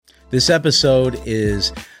This episode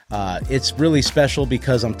is, it's really special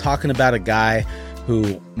because I'm talking about a guy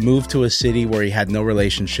who moved to a city where he had no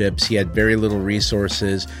relationships. He had very little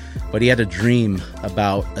resources, but he had a dream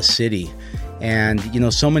about a city. And, you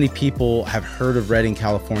know, so many people have heard of Redding,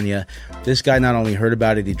 California. This guy not only heard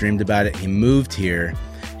about it, he dreamed about it. He moved here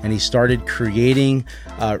and he started creating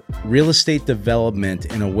real estate development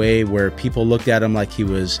in a way where people looked at him like he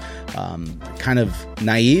was kind of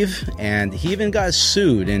naive, and he even got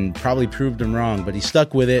sued and probably proved him wrong, but he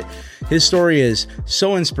stuck with it. His story is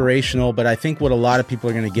so inspirational, but I think what a lot of people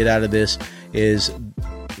are going to get out of this is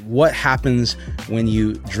what happens when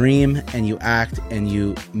you dream and you act and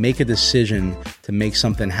you make a decision to make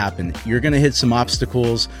something happen. You're going to hit some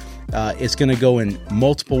obstacles. It's going to go in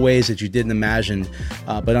multiple ways that you didn't imagine.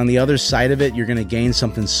 But on the other side of it, you're going to gain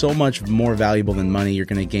something so much more valuable than money. You're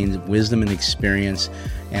going to gain wisdom and experience.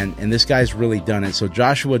 And this guy's really done it. So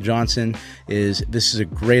Joshua Johnson this is a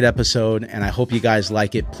great episode, and I hope you guys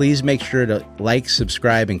like it. Please make sure to like,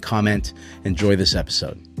 subscribe, and comment. Enjoy this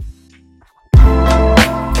episode.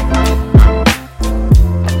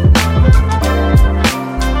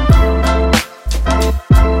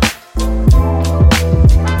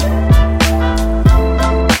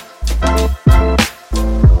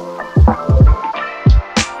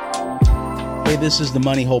 This is the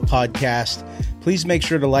Money Hole Podcast. Please make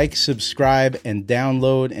sure to like, subscribe, and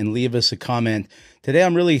download and leave us a comment. Today,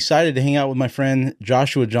 I'm really excited to hang out with my friend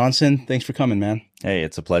Joshua Johnson. Thanks for coming, man. Hey,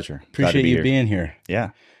 it's a pleasure. Appreciate you being here. Yeah.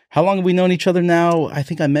 How long have we known each other now? I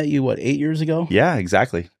think I met you, 8 years ago? Yeah,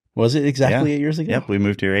 exactly. Was it exactly 8 years ago? Yep, we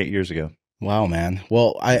moved here 8 years ago. Wow, man.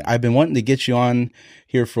 Well, I've been wanting to get you on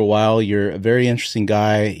here for a while. You're a very interesting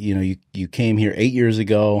guy. You know, you came here 8 years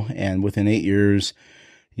ago, and within 8 years,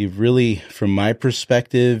 you've really, from my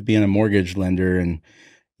perspective, being a mortgage lender, and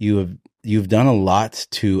you've done a lot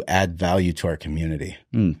to add value to our community.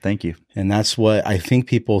 Thank you. And that's what I think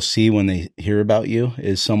people see when they hear about you,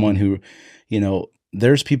 is someone who, you know,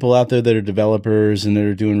 there's people out there that are developers and that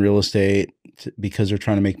are doing real estate because they're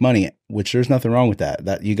trying to make money, which there's nothing wrong with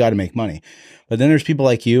that you got to make money. But then there's people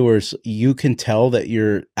like you where you can tell that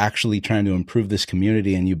you're actually trying to improve this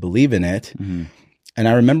community and you believe in it. Mm-hmm. And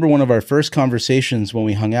I remember one of our first conversations when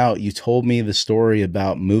we hung out, you told me the story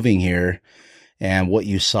about moving here and what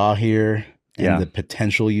you saw here and the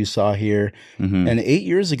potential you saw here. Mm-hmm. And 8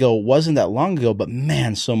 years ago wasn't that long ago, but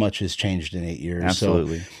man, so much has changed in 8 years.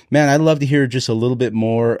 Absolutely. So, man, I'd love to hear just a little bit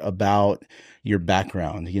more about your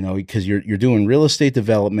background, you know, because you're doing real estate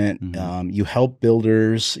development. Mm-hmm. You help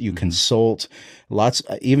builders, you consult lots.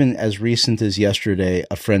 Even as recent as yesterday,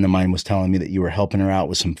 a friend of mine was telling me that you were helping her out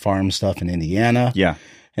with some farm stuff in Indiana. Yeah.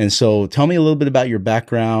 And so tell me a little bit about your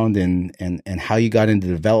background and how you got into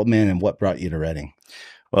development and what brought you to Redding.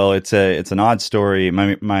 Well, it's an odd story.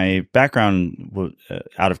 My background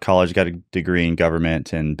out of college, got a degree in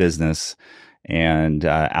government and business, and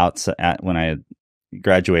when I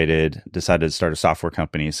graduated, decided to start a software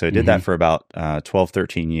company. So I did that for about 12,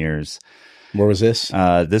 13 years. Where was this?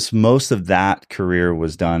 Most of that career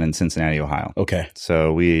was done in Cincinnati, Ohio. Okay.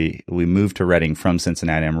 So we moved to Redding from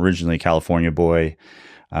Cincinnati. I'm originally a California boy,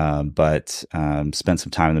 but spent some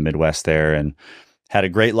time in the Midwest there and had a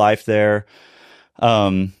great life there.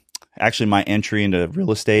 Actually, my entry into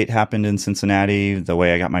real estate happened in Cincinnati. The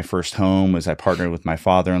way I got my first home was I partnered with my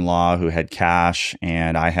father-in-law who had cash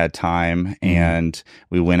and I had time, and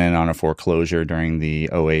we went in on a foreclosure during the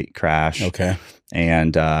 '08 crash. Okay.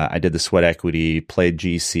 And I did the sweat equity, played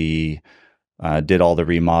GC, did all the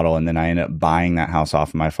remodel, and then I ended up buying that house off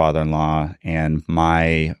of my father-in-law, and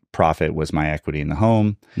my profit was my equity in the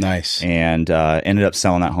home. Nice. And ended up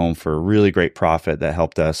selling that home for a really great profit that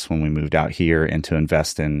helped us when we moved out here and to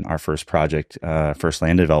invest in our first project, first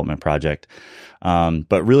land development project.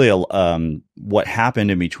 But really, what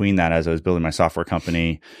happened in between that as I was building my software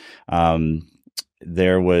company,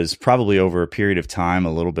 there was probably over a period of time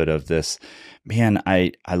a little bit of this, man,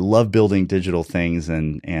 I love building digital things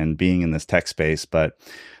and being in this tech space, but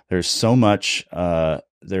there's so much,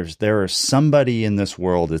 there is somebody in this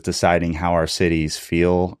world that's deciding how our cities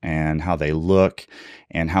feel and how they look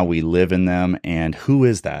and how we live in them. And who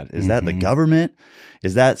is that? Is that the government?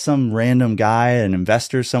 Is that some random guy, an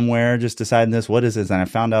investor somewhere just deciding this? What is this? And I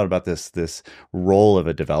found out about this role of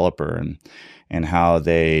a developer and how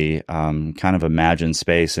they kind of imagine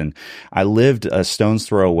space. And I lived a stone's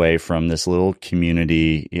throw away from this little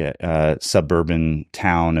community, suburban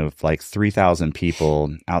town of like 3,000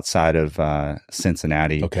 people outside of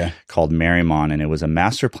Cincinnati, called Marymount. And it was a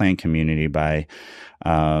master plan community by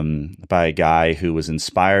a guy who was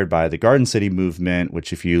inspired by the Garden City movement,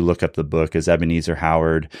 which if you look up the book is Ebenezer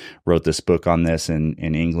Howard wrote this book on this in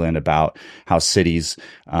England about how cities,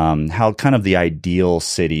 how kind of the ideal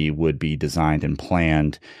city would be designed and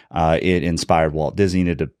planned. It inspired Walt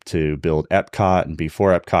Disney to build Epcot, and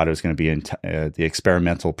before Epcot, it was going to be in the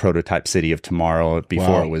experimental prototype city of tomorrow.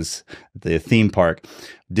 Before it was the theme park.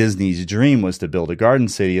 Disney's dream was to build a garden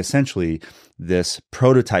city, essentially this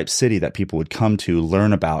prototype city that people would come to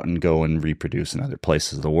learn about and go and reproduce in other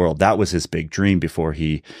places of the world. That was his big dream before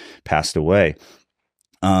he passed away.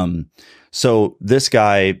 So this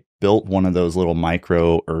guy built one of those little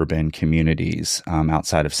micro urban communities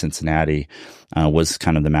outside of Cincinnati, was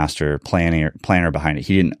kind of the master planner behind it.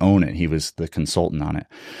 He didn't own it. He was the consultant on it.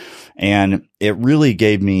 And it really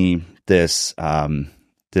gave me this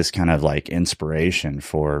kind of like inspiration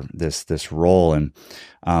for this role. And,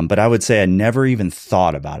 but I would say I never even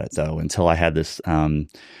thought about it though, until I had this,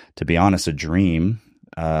 to be honest, a dream.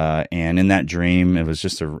 And in that dream, it was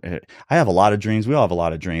just I have a lot of dreams. We all have a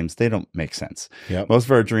lot of dreams. They don't make sense. Yep. Most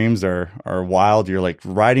of our dreams are wild. You're like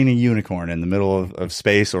riding a unicorn in the middle of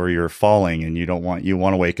space, or you're falling and you want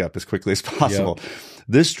to wake up as quickly as possible. Yep.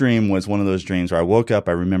 This dream was one of those dreams where I woke up,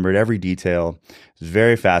 I remembered every detail. It was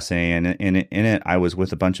very fascinating. And in it, I was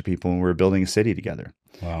with a bunch of people and we were building a city together.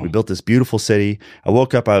 Wow. We built this beautiful city. I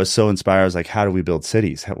woke up, I was so inspired. I was like, how do we build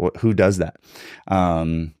cities? Who does that?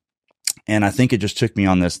 And I think it just took me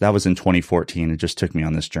on this, that was in 2014. It just took me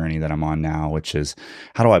on this journey that I'm on now, which is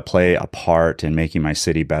how do I play a part in making my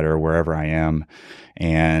city better wherever I am?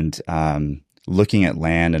 And, looking at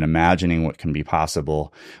land and imagining what can be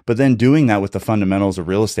possible, but then doing that with the fundamentals of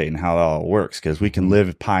real estate and how it all works. Because we can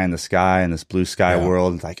live pie in the sky in this blue sky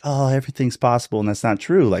world. It's like, oh, everything's possible. And that's not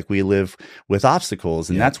true. Like we live with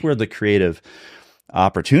obstacles. And that's where the creative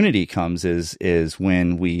opportunity comes is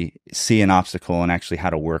when we see an obstacle and actually how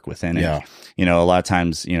to work within it. Yeah. You know, a lot of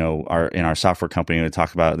times, you know, in our software company, we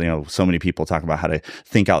talk about, you know, so many people talk about how to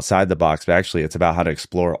think outside the box, but actually it's about how to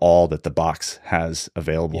explore all that the box has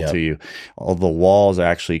available to you. All the walls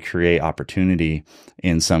actually create opportunity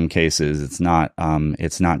in some cases. It's not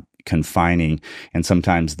confining. And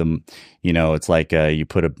sometimes it's like you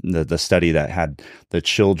put the study that had the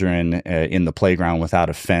children in the playground without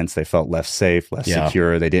a fence. They felt less safe, less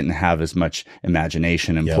secure. They didn't have as much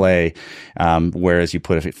imagination and play. Whereas you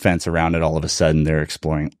put a fence around it, all of a sudden they're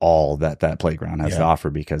exploring all that playground has to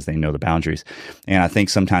offer because they know the boundaries. And I think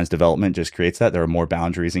sometimes development just creates that. There are more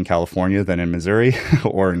boundaries in California than in Missouri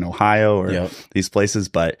or in Ohio or these places,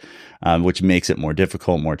 but which makes it more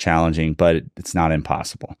difficult, more challenging, but it's not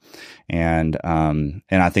impossible. And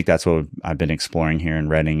I think that's what I've been exploring here in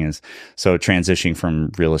Redding is so transitioning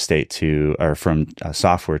from real estate from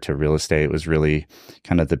software to real estate was really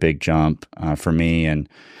kind of the big jump for me. And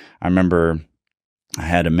I remember I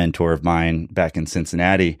had a mentor of mine back in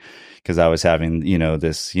Cincinnati because I was having,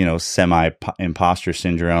 this, semi-imposter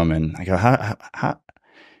syndrome. And I go,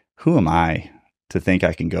 who am I to think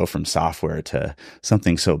I can go from software to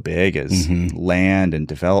something so big as land and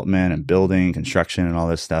development and building, construction and all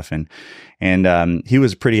this stuff. And he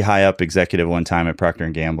was a pretty high up executive one time at Procter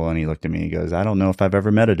 & Gamble. And he looked at me and he goes, I don't know if I've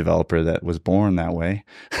ever met a developer that was born that way.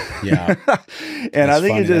 Yeah. And I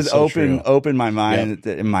think it just opened my mind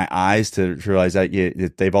and my eyes to realize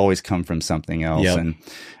that they've always come from something else. Yep.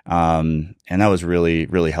 And that was really,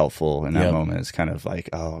 really helpful in that moment. It's kind of like,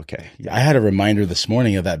 oh, okay. Yeah. I had a reminder this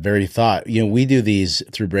morning of that very thought. We do these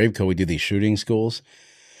through Braveco, we do these shooting schools.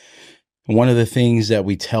 One of the things that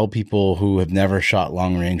we tell people who have never shot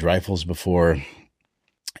long range rifles before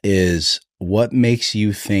is what makes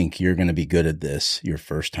you think you're going to be good at this your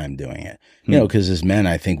first time doing it? Because as men,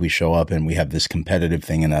 I think we show up and we have this competitive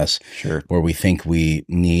thing in us where we think we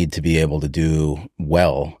need to be able to do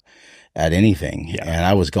well at anything. Yeah. And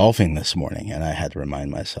I was golfing this morning and I had to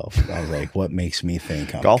remind myself, I was like, what makes me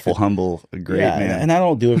think golf will humble a great man. And I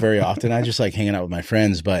don't do it very often. I just like hanging out with my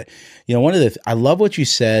friends. But, I love what you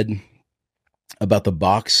said about the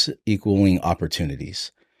box equaling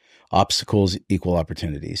opportunities. Obstacles equal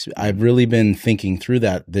opportunities. I've really been thinking through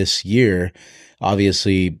that this year.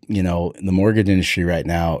 Obviously, the mortgage industry right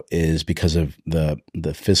now is because of the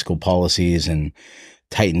fiscal policies and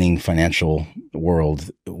tightening financial world.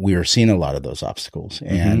 We are seeing a lot of those obstacles.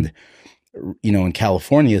 And, in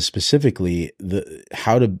California specifically,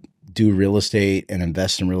 how to do real estate and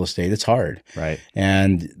invest in real estate, it's hard. Right.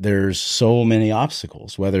 And there's so many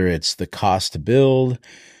obstacles, whether it's the cost to build,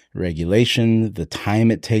 regulation, the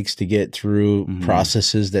time it takes to get through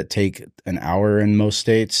processes that take an hour in most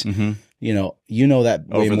states. You know that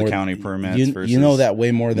way over more. The county permits versus you know that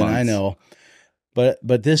way more than months. I know.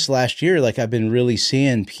 But this last year, like I've been really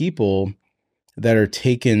seeing people that are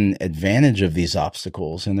taking advantage of these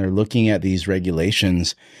obstacles and they're looking at these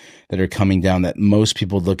regulations that are coming down that most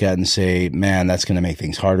people look at and say, man, that's going to make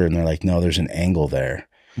things harder. And they're like, no, there's an angle there.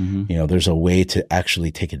 There's a way to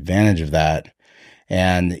actually take advantage of that.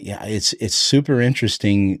 And yeah, it's super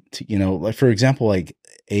interesting to, like, for example, like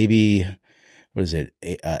AB, what is it?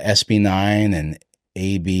 SB9 and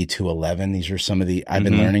AB 211. These are some of the I've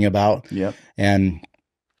been learning about. Yep. And,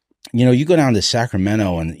 you go down to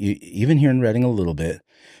Sacramento and even here in Redding a little bit,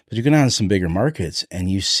 but you go down to some bigger markets and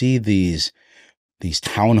you see these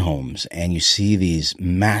townhomes and you see these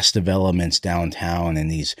mass developments downtown in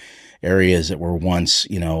these areas that were once,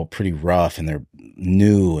 pretty rough, and they're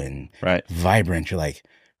new and vibrant. You're like,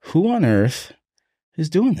 who on earth is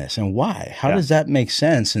doing this and why? How does that make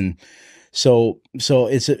sense? And so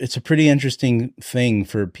it's a pretty interesting thing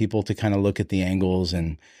for people to kind of look at the angles.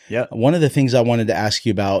 And one of the things I wanted to ask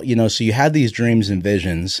you about, so you had these dreams and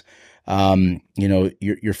visions.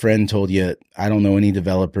 Your friend told you, I don't know any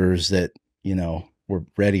developers that, were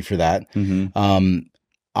ready for that.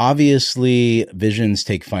 Obviously visions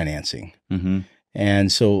take financing.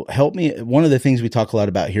 And so help me. One of the things we talk a lot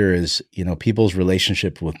about here is, people's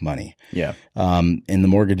relationship with money. Yeah. In the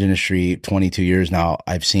mortgage industry, 22 years now,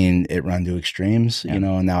 I've seen it run to extremes,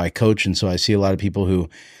 and now I coach. And so I see a lot of people who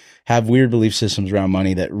have weird belief systems around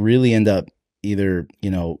money that really end up either,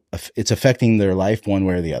 it's affecting their life one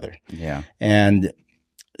way or the other. Yeah. And,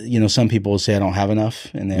 some people will say, I don't have enough,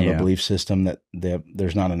 and they have a belief system that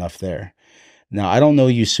there's not enough there. Now, I don't know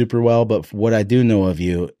you super well, but what I do know of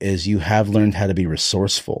you is you have learned how to be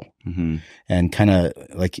resourceful and kind of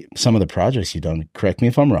like some of the projects you've done, correct me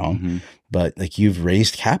if I'm wrong, but like you've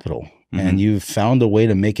raised capital and you've found a way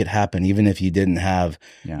to make it happen, even if you didn't have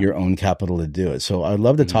your own capital to do it. So I'd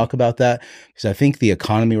love to talk about that, because I think the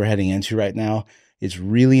economy we're heading into right now, it's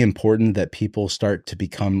really important that people start to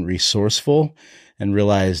become resourceful and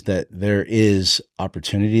realize that there is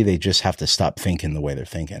opportunity. They just have to stop thinking the way they're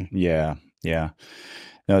thinking. Yeah. Yeah,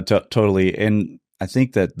 no, totally. And I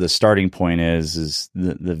think that the starting point is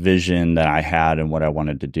the vision that I had and what I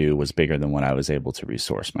wanted to do was bigger than what I was able to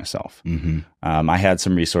resource myself. I had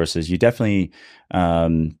some resources. You definitely,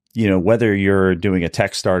 whether you're doing a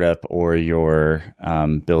tech startup or you're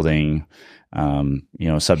building,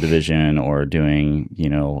 subdivision or doing,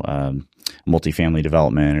 multifamily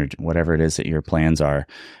development or whatever it is that your plans are,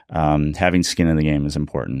 having skin in the game is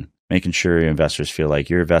important. Making sure your investors feel like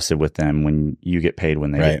you're invested with them when you get paid,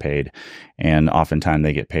 when they get paid. And oftentimes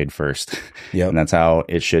they get paid first. And that's how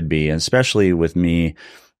it should be. And especially with me,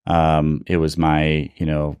 it was my,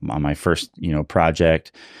 on my first,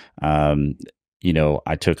 project,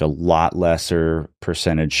 I took a lot lesser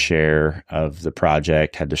percentage share of the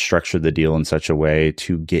project, had to structure the deal in such a way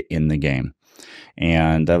to get in the game.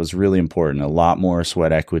 And that was really important. A lot more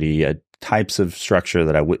sweat equity, types of structure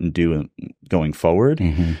that I wouldn't do going forward,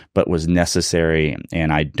 but was necessary,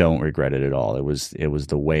 and I don't regret it at all. It was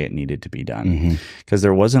the way it needed to be done, because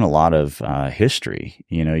there wasn't a lot of history.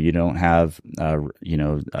 You don't have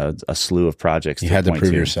a slew of projects. You had to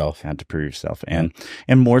prove yourself. Had to prove yourself, and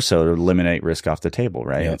more so to eliminate risk off the table.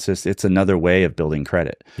 Right? It's another way of building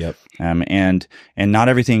credit. And not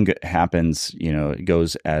everything happens. It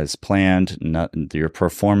goes as planned. Your pro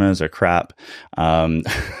formas are crap.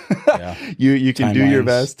 You can do your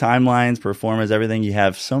best. Timelines, performance, everything. You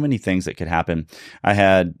have so many things that could happen. I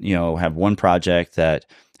had, have one project that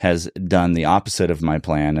has done the opposite of my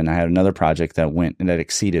plan, and I had another project that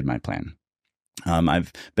exceeded my plan.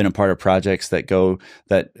 I've been a part of projects that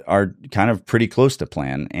are kind of pretty close to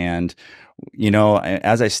plan, and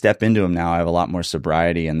as I step into them now, I have a lot more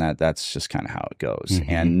sobriety, and that's just kind of how it goes.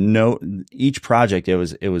 And each project it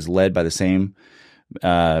was led by the same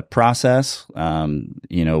process.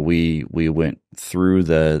 We went through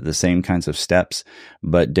the same kinds of steps,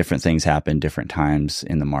 but different things happen different times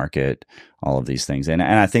in the market, all of these things. And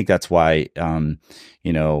I think that's why,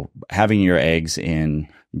 having your eggs in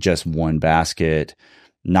just one basket,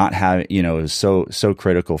 not having, is so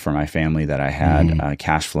critical for my family that I had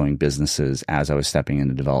cash flowing businesses as I was stepping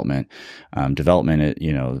into development. Development,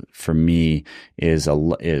 for me is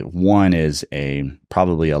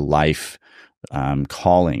probably a life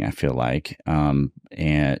calling, I feel like.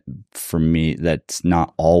 And for me, that's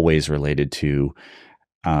not always related to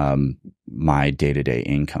my day-to-day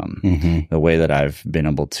income. The way that I've been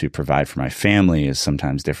able to provide for my family is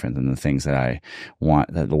sometimes different than the things that I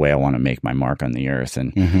want, the way I want to make my mark on the earth.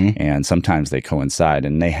 And sometimes they coincide,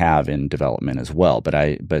 and they have in development as well. But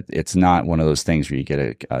it's not one of those things where you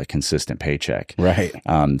get a consistent paycheck. Right.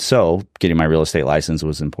 So getting my real estate license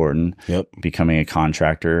was important. Becoming a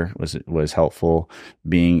contractor was helpful.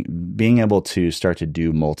 Being able to start to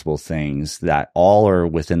do multiple things that all are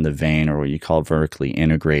within the vein, or what you call vertically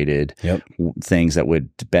integrated. things that would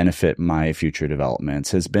benefit my future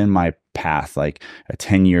developments has been my path, like a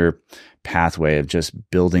 10-year pathway of just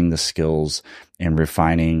building the skills and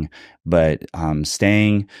refining, but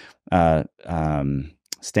staying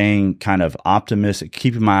kind of optimistic,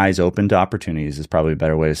 keeping my eyes open to opportunities is probably a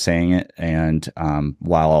better way of saying it. And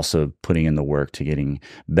while also putting in the work to getting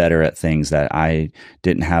better at things that I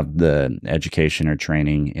didn't have the education or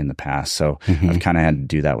training in the past. So I've kind of had to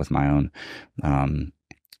do that with my own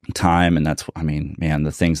time. And that's, I mean, man,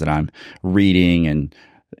 the things that I'm reading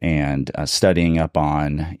and studying up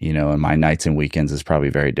on, you know, in my nights and weekends is probably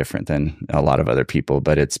very different than a lot of other people,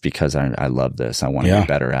 but it's because I love this. I want to get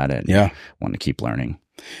better at it. And want to keep learning.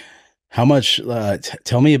 How much,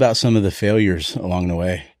 tell me about some of the failures along the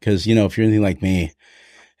way. Cause you know, if you're anything like me,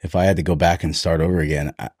 if I had to go back and start over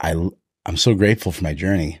again, I'm so grateful for my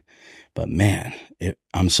journey, but man,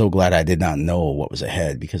 I'm so glad I did not know what was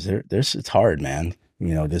ahead, because it's hard, man.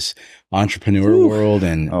 You know, this entrepreneur world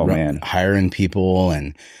and hiring people,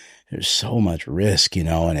 and there's so much risk, you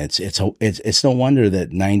know, and it's no wonder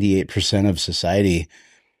that 98% of society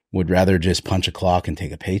would rather just punch a clock and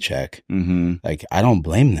take a paycheck. Like, I don't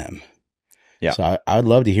blame them. Yeah. So I would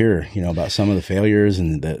love to hear, you know, about some of the failures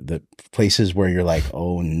and the places where you're like,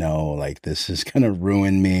 oh no, like this is going to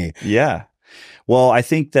ruin me. Yeah. Well, I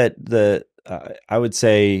think that I would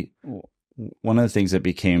say one of the things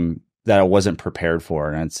that I wasn't prepared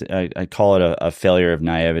for, and I call it a failure of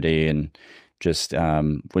naivety, and just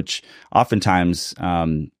which oftentimes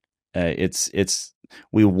it's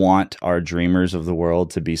we want our dreamers of the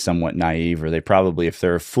world to be somewhat naive, or they probably, if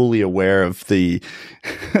they're fully aware of the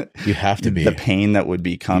you have to be the pain that would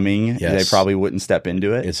be coming, they probably wouldn't step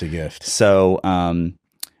into it. It's a gift. So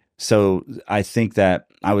I think that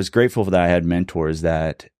I was grateful that I had mentors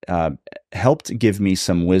that helped give me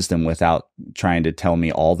some wisdom without trying to tell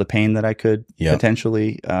me all the pain that I could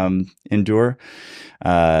potentially endure.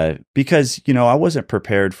 Because, you know, I wasn't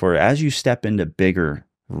prepared for, as you step into bigger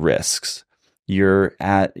risks, you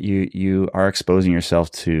are exposing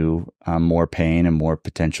yourself to more pain and more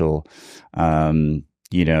potential, I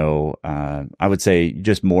would say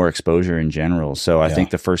just more exposure in general. So I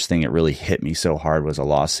think the first thing that really hit me so hard was a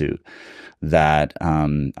lawsuit that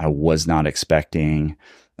I was not expecting.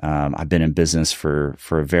 I've been in business for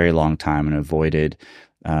a very long time and avoided,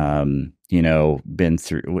 been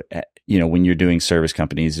through, when you're doing service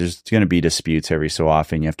companies, there's going to be disputes every so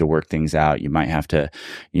often. You have to work things out. You might have to,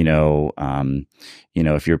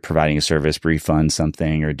 if you're providing a service, refund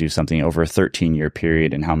something or do something over a 13-year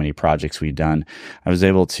period, and how many projects we've done. I was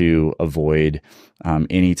able to avoid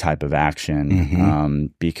any type of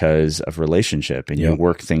action because of relationship, and you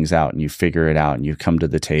work things out and you figure it out and you come to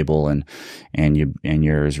the table and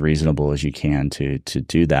you're as reasonable as you can to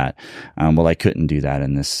do that. Well, I couldn't do that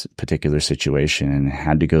in this particular situation, and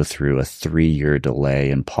had to go through a 3-year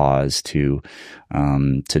delay and pause to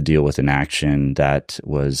deal with an action that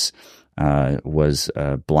was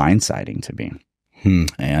blindsiding to me.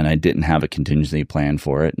 And I didn't have a contingency plan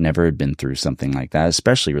for it. Never had been through something like that,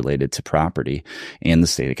 especially related to property in the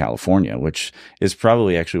state of California, which is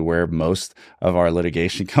probably actually where most of our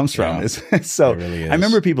litigation comes from. So really is. I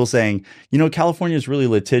remember people saying, California is really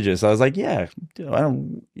litigious. I was like, yeah,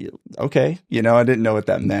 okay. I didn't know what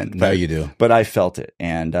that meant. Now you do. But I felt it.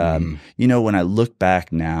 And, when I look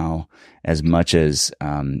back now, as much as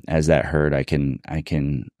that hurt, I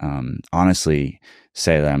can honestly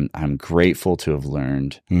say that I'm grateful to have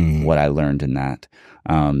learned what I learned in that.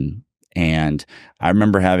 And I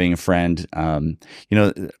remember having a friend,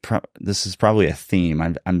 this is probably a theme.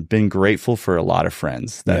 I've been grateful for a lot of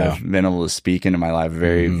friends that have been able to speak into my life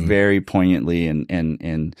very, very poignantly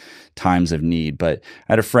in times of need. But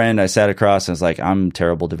I had a friend I sat across and was like, I'm a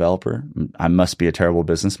terrible developer. I must be a terrible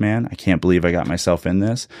businessman. I can't believe I got myself in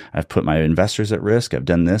this. I've put my investors at risk. I've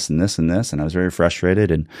done this and this and this. And I was very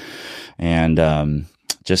frustrated and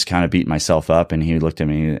just kind of beat myself up. And he looked at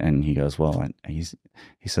me and he goes, well, he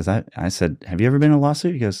says, I said, have you ever been in a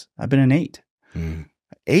lawsuit? He goes, I've been in 8.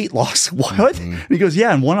 8 lawsuits? What? And he goes,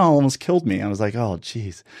 yeah. And one almost killed me. I was like, oh,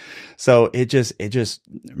 geez. So it just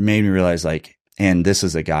made me realize, like, and this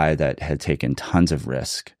is a guy that had taken tons of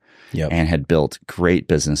risk and had built great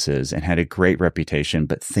businesses and had a great reputation,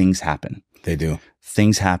 but things happen. They do.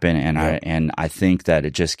 Things happen. And I think that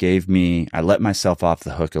it just gave me, I let myself off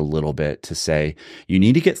the hook a little bit to say, you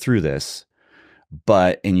need to get through this,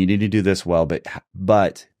 and you need to do this well,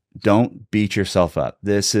 but don't beat yourself up.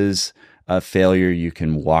 This is a failure you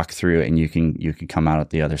can walk through, and you can come out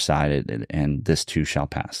at the other side, and this too shall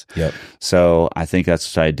pass. Yep. So I think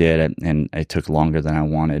that's what I did. And it took longer than I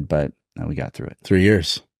wanted, but we got through it. 3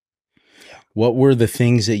 years. What were the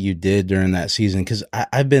things that you did during that season? Because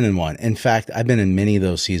I've been in one. In fact, I've been in many of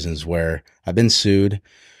those seasons where I've been sued,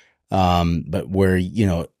 but where,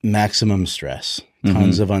 maximum stress,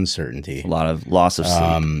 tons of uncertainty, A lot of loss of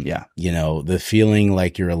sleep. Yeah. The feeling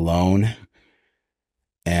like you're alone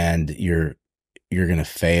and you're going to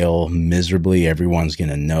fail miserably. Everyone's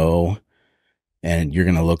going to know, and you're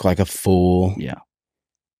going to look like a fool. Yeah.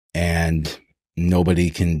 And nobody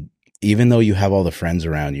can, even though you have all the friends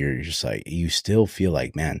around you, you're just like, you still feel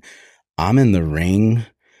like, man, I'm in the ring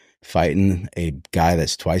fighting a guy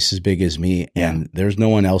that's twice as big as me, and there's no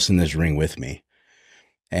one else in this ring with me.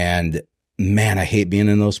 And man, I hate being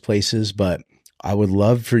in those places, but I would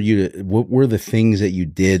love for you to, what were the things that you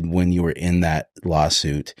did when you were in that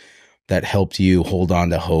lawsuit that helped you hold on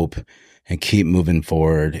to hope and keep moving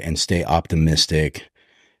forward and stay optimistic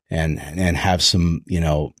and have some,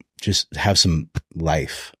 just have some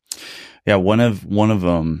life? Yeah. One of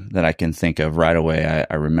them that I can think of right away,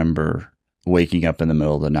 I remember waking up in the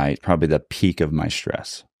middle of the night, probably the peak of my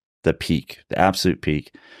stress, the absolute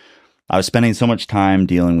peak. I was spending so much time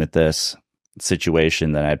dealing with this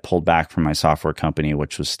situation that I had pulled back from my software company,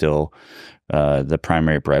 which was still the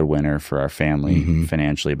primary breadwinner for our family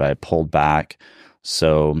financially, but I pulled back.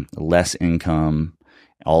 So less income.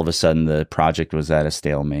 All of a sudden, the project was at a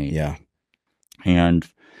stalemate. Yeah. And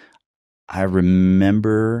I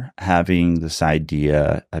remember having this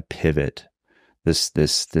idea, a pivot,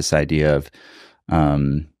 this idea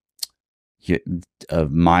of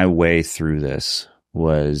my way through this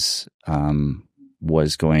was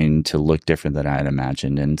going to look different than I had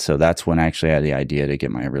imagined. And so that's when I actually had the idea to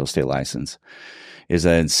get my real estate license, is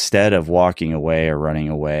that instead of walking away or running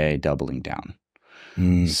away, doubling down.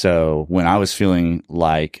 So when I was feeling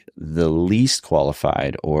like the least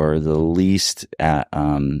qualified or the least, I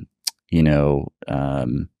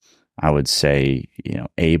would say,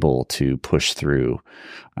 able to push through,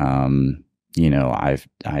 I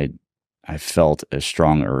felt a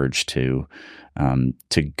strong urge to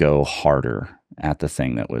go harder at the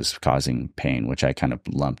thing that was causing pain, which I kind of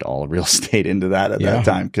lumped all real estate into that at that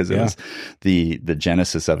time, because it was the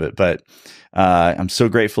genesis of it. But I'm so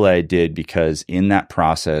grateful that I did, because in that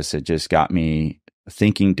process, it just got me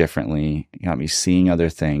thinking differently, got me seeing other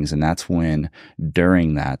things. And that's when,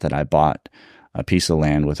 during that I bought a piece of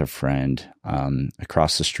land with a friend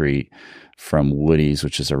across the street from Woody's,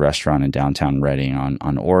 which is a restaurant in downtown Reading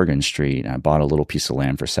on Oregon Street. I bought a little piece of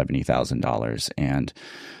land for $70,000. And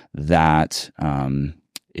that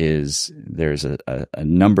there's a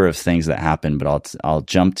number of things that happen, but I'll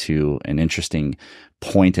jump to an interesting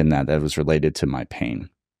point in that was related to my pain.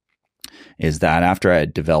 Is that after I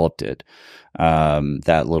had developed it,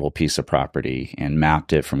 that little piece of property, and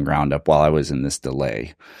mapped it from ground up while I was in this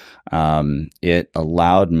delay, it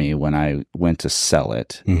allowed me, when I went to sell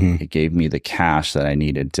it, it gave me the cash that I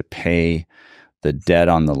needed to pay the debt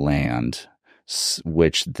on the land,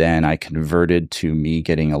 which then I converted to me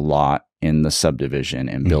getting a lot in the subdivision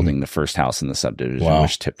and building the first house in the subdivision,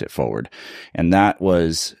 which tipped it forward. And that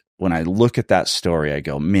was, when I look at that story, I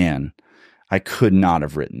go, man, I could not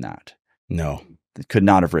have written that. No. Could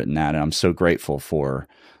not have written that. And I'm so grateful for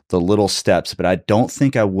the little steps, but I don't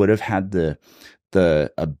think I would have had the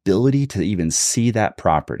ability to even see that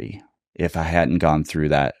property if I hadn't gone through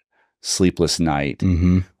that sleepless night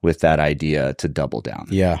with that idea to double down.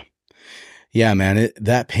 Yeah. Yeah, man.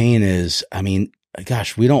 That pain is, I mean,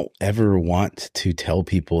 gosh, we don't ever want to tell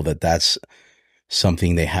people that that's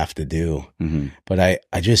something they have to do. But I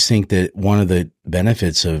just think that one of the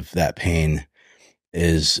benefits of that pain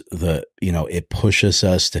is it pushes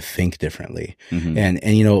us to think differently. And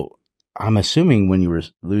I'm assuming when you were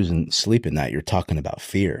losing sleep at night, you're talking about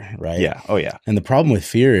fear, right? Yeah. Oh yeah. And the problem with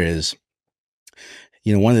fear is,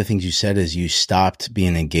 one of the things you said is you stopped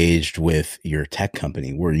being engaged with your tech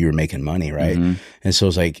company where you were making money, right? And so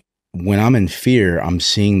it's like, when I'm in fear, I'm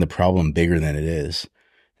seeing the problem bigger than it is,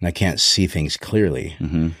 and I can't see things clearly.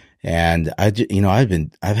 And I've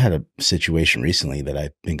had a situation recently that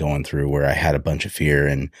I've been going through where I had a bunch of fear,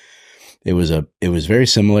 and it was very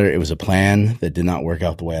similar. It was a plan that did not work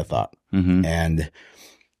out the way I thought. And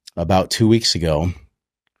about 2 weeks ago,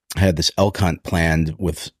 I had this elk hunt planned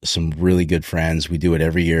with some really good friends. We do it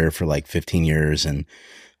every year for like 15 years. And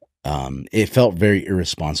it felt very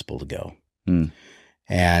irresponsible to go.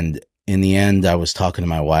 And in the end, I was talking to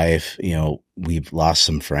my wife, we've lost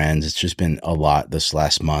some friends. It's just been a lot this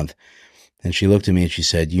last month. And she looked at me and she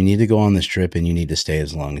said, you need to go on this trip and you need to stay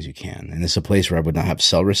as long as you can. And it's a place where I would not have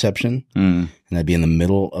cell reception. And I'd be in the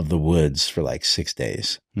middle of the woods for like 6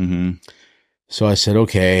 days. So I said,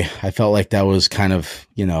 okay. I felt like that was kind of,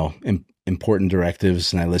 important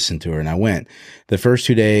directives. And I listened to her and I went. The first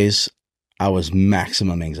 2 days, I was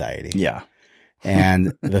maximum anxiety. Yeah.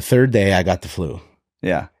 And the third day I got the flu.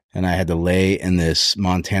 Yeah. And I had to lay in this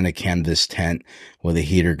Montana canvas tent with a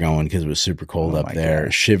heater going because it was super cold up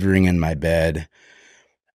there, shivering in my bed.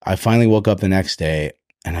 I finally woke up the next day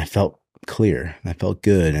and I felt clear. I felt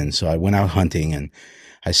good. And so I went out hunting and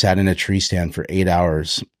I sat in a tree stand for 8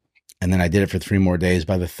 hours. And then I did it for 3 more days.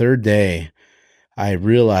 By the third day, I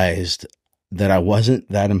realized that I wasn't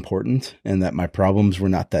that important and that my problems were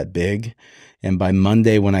not that big. And by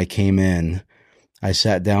Monday, when I came in, I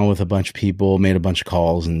sat down with a bunch of people, made a bunch of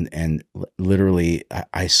calls, and literally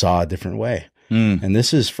I saw a different way. And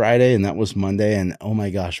this is Friday and that was Monday. And oh my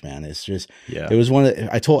gosh, man, it's just, it was one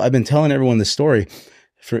that I've been telling everyone this story.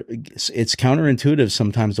 It's counterintuitive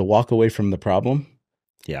sometimes to walk away from the problem.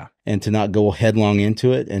 Yeah. And to not go headlong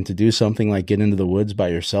into it and to do something like get into the woods by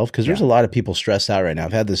yourself. Cause there's a lot of people stressed out right now.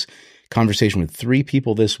 I've had this conversation with 3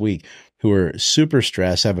 people this week who are super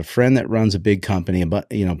stressed. I have a friend that runs a big company, but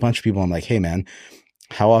a bunch of people. I'm like, hey man,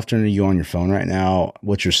 how often are you on your phone right now?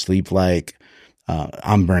 What's your sleep like?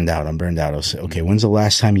 I'm burned out. I'll say, okay, when's the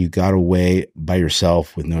last time you got away by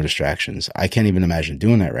yourself with no distractions? I can't even imagine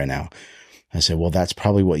doing that right now. I said, well, that's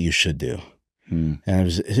probably what you should do. And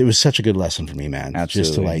it was such a good lesson for me, man.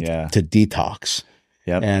 Absolutely, just to detox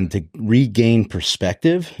Yep. and to regain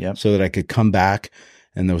perspective so that I could come back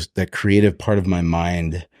and that creative part of my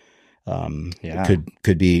mind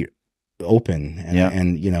could be open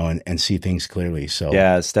and see things clearly. So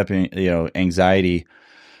anxiety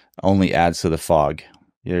only adds to the fog.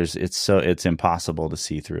 It's impossible to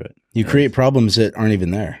see through it. You create problems that aren't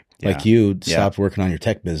even there. Like you stopped working on your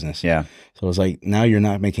tech business. Yeah. So it's like, now you're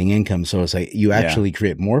not making income. So it's like, you actually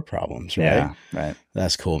create more problems, right? Yeah. Right.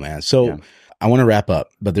 That's cool, man. So I want to wrap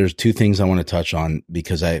up, but there's 2 things I want to touch on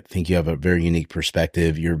because I think you have a very unique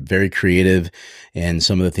perspective. You're very creative in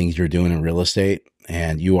some of the things you're doing in real estate,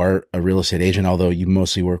 and you are a real estate agent, although you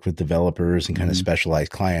mostly work with developers and kind of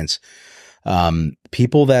specialized clients.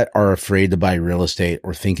 People that are afraid to buy real estate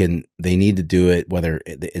or thinking they need to do it, whether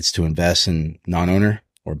it's to invest in non-owner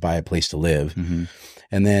or buy a place to live.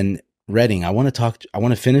 And then Redding, I want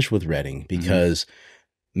to finish with Redding because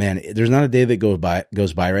man, there's not a day that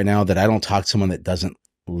goes by right now that I don't talk to someone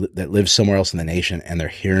that lives somewhere else in the nation and they're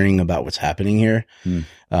hearing about what's happening here.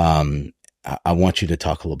 I want you to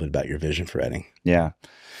talk a little bit about your vision for Redding. Yeah.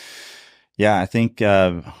 I think,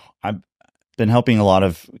 I've been helping a lot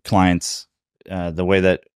of clients, the way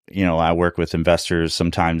that, I work with investors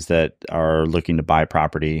sometimes that are looking to buy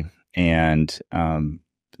property and,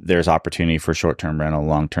 there's opportunity for short-term rental,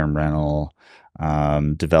 long-term rental,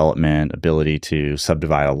 development, ability to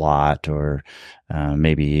subdivide a lot, or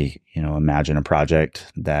maybe, imagine a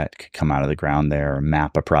project that could come out of the ground there, or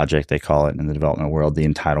map a project, they call it in the development world, the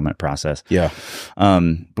entitlement process. Yeah.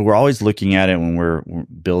 But we're always looking at it when we're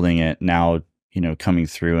building it now. Coming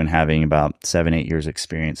through and having about 7-8 years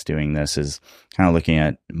experience doing this is kind of looking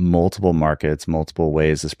at multiple markets, multiple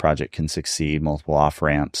ways this project can succeed, multiple off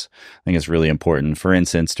ramps. I think it's really important. For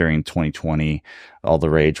instance, during 2020, all the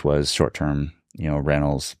rage was short-term,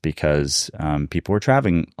 rentals because people were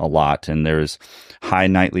traveling a lot and there's high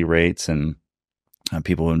nightly rates and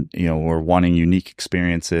people, were wanting unique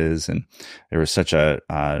experiences, and there was such a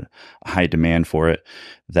high demand for it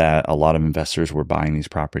that a lot of investors were buying these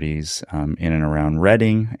properties in and around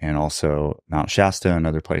Redding and also Mount Shasta and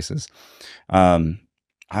other places. I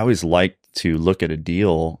always like to look at a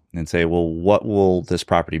deal and say, well, what will this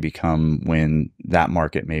property become when that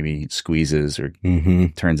market maybe squeezes or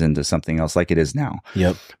turns into something else like it is now?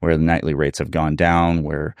 Yep. Where the nightly rates have gone down,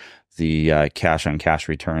 where the cash on cash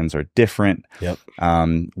returns are different. Yep.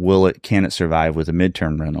 Can it survive with a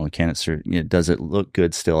midterm rental? Does it look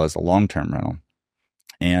good still as a long-term rental?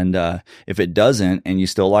 And if it doesn't and you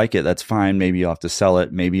still like it, that's fine. Maybe you'll have to sell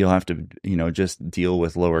it. Maybe you'll have to, just deal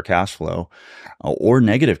with lower cash flow or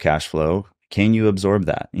negative cash flow. Can you absorb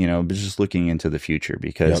that? But just looking into the future,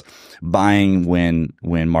 because buying when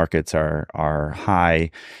markets are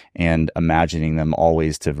high and imagining them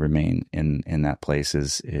always to remain in that place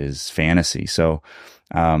is fantasy. So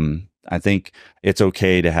I think it's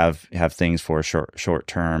okay to have things for a short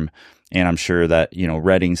term. And I'm sure that,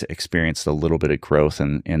 Redding's experienced a little bit of growth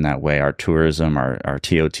in that way. Our tourism, our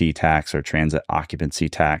TOT tax, our transit occupancy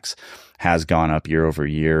tax has gone up year over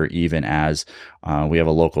year, even as we have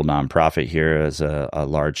a local nonprofit here as a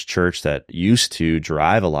large church that used to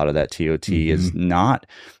drive a lot of that TOT is not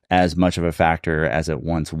as much of a factor as it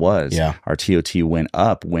once was. Yeah. Our TOT went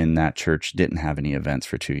up when that church didn't have any events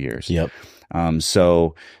for 2 years. Yep.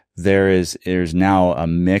 So there's now a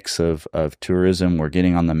mix of tourism. We're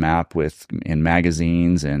getting on the map in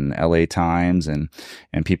magazines and LA Times, and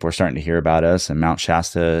people are starting to hear about us, and Mount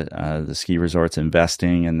Shasta, the ski resort's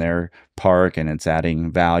investing in their park, and it's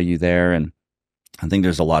adding value there. And I think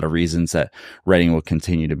there's a lot of reasons that Redding will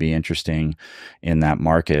continue to be interesting in that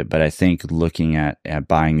market. But I think looking at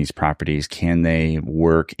buying these properties, can they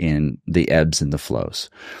work in the ebbs and the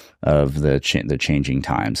flows of the changing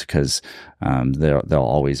times? Because they'll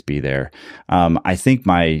always be there. I think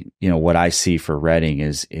what I see for Redding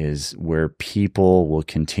is where people will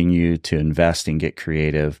continue to invest and get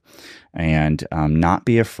creative, and not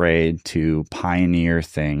be afraid to pioneer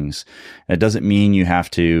things. It doesn't mean you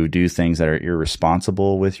have to do things that are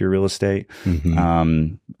irresponsible with your real estate.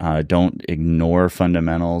 Mm-hmm. Don't ignore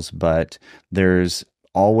fundamentals, but there's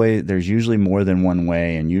usually more than one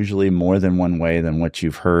way, and usually more than one way than what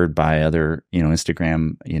you've heard by other,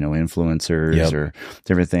 Instagram, influencers. Yep. Or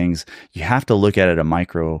different things. You have to look at it a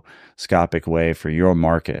microscopic way for your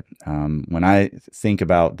market. When I think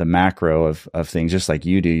about the macro of things, just like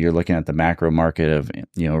you do, you're looking at the macro market of,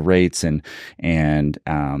 rates and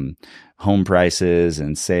home prices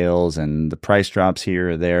and sales and the price drops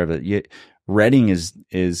here or there. But Redding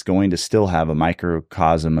is going to still have a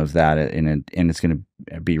microcosm of that, and it's going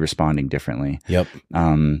to be responding differently. Yep.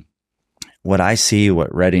 What I see,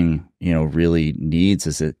 what Redding, really needs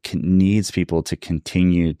is it needs people to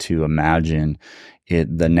continue to imagine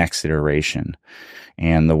the next iteration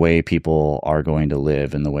and the way people are going to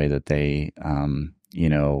live, and the way that they,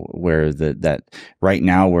 where that right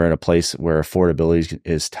now we're at a place where affordability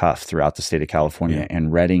is tough throughout the state of California,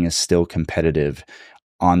 and Redding is still competitive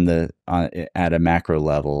at a macro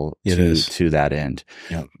level to that end.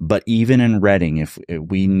 Yep. But even in Redding, if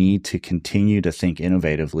we need to continue to think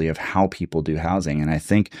innovatively of how people do housing. And I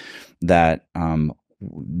think that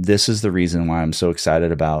this is the reason why I'm so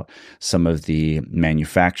excited about some of the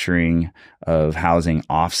manufacturing of housing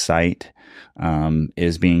offsite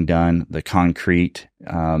is being done, the concrete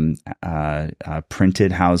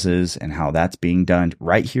printed houses, and how that's being done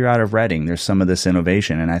right here out of Redding. There's some of this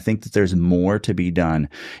innovation, and I think that there's more to be done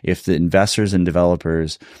if the investors and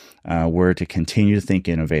developers were to continue to think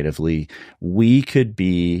innovatively. We could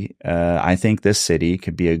be, I think this city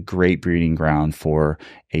could be a great breeding ground for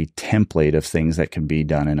a template of things that can be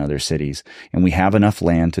done in other cities. And we have enough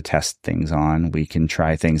land to test things on. We can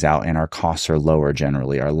try things out, and our costs are lower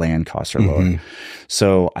generally. Our land costs are lower.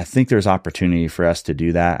 So I think there's opportunity for us to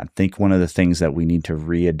do that. I think one of the things that we need to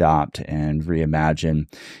readopt and reimagine,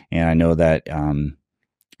 and I know that,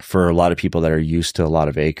 for a lot of people that are used to a lot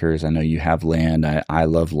of acres, I know you have land. I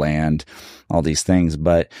love land, all these things.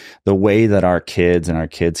 But the way that our kids and our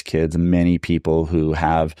kids' kids, many people who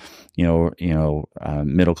have,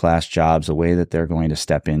 middle class jobs, the way that they're going to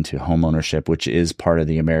step into homeownership, which is part of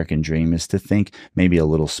the American dream, is to think maybe a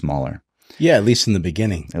little smaller. Yeah, at least in the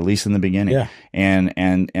beginning. Yeah.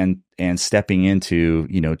 And stepping into,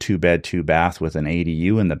 2-bed, 2-bath with an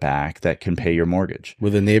ADU in the back that can pay your mortgage.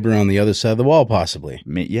 With a neighbor on the other side of the wall, possibly.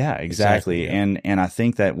 Yeah, exactly. Yeah. And I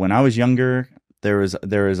think that when I was younger, there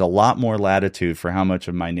was a lot more latitude for how much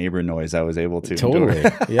of my neighbor noise I was able to endure.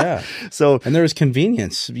 Yeah. And there was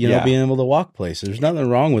convenience, being able to walk places. There's nothing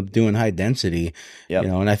wrong with doing high density,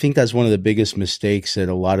 and I think that's one of the biggest mistakes that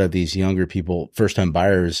a lot of these younger people, first time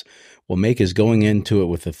buyers, will make, is going into it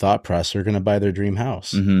with the thought process they're going to buy their dream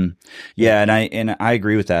house. Mm-hmm. Yeah, and I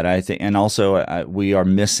agree with that. I think, and also we are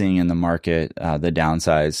missing in the market the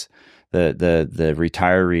downsize. The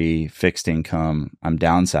retiree fixed income, I'm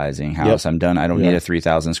downsizing house. Yep. I'm done. I don't need a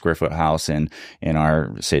 3,000 square foot house in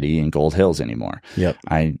our city in Gold Hills anymore. Yep.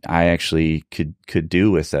 I actually could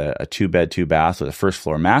do with a 2-bed, 2-bath with a first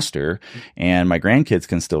floor master, and my grandkids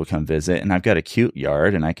can still come visit, and I've got a cute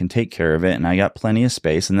yard, and I can take care of it, and I got plenty of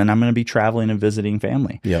space, and then I'm going to be traveling and visiting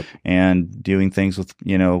family. Yep. And doing things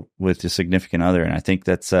with a significant other. And I think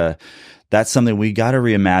that's something we got to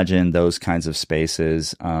reimagine, those kinds of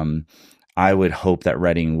spaces. I would hope that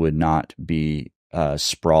Redding would not be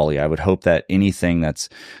sprawly. I would hope that anything that's,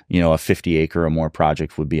 a 50-acre or more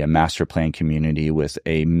project would be a master plan community with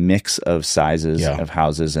a mix of sizes of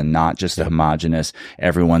houses, and not just a homogenous,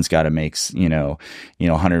 everyone's got to make,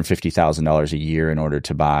 $150,000 a year in order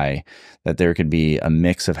to buy. That there could be a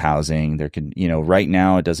mix of housing. There could, right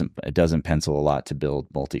now it doesn't pencil a lot to build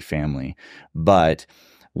multifamily, but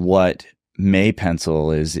what may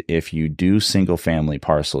pencil is if you do single family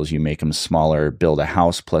parcels, you make them smaller, build a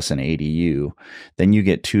house plus an ADU, then you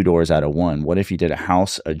get 2 doors out of 1. What if you did a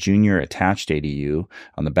house, a junior attached ADU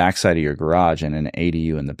on the backside of your garage and an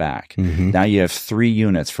ADU in the back? Now you have 3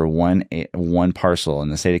 units for one parcel. In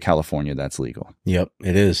the state of California, that's legal. Yep,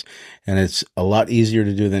 it is. And it's a lot easier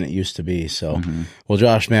to do than it used to be. So, well,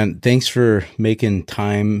 Josh, man, thanks for making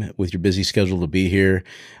time with your busy schedule to be here.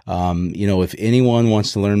 If anyone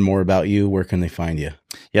wants to learn more about you, where can they find you?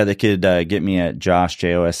 Yeah, they could get me at Josh,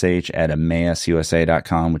 Josh, at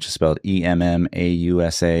EmmausUSA.com, which is spelled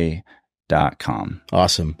EMMAUSA.com.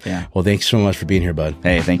 Awesome. Yeah. Well, thanks so much for being here, bud.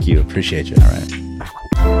 Hey, thank you. Appreciate you. All right.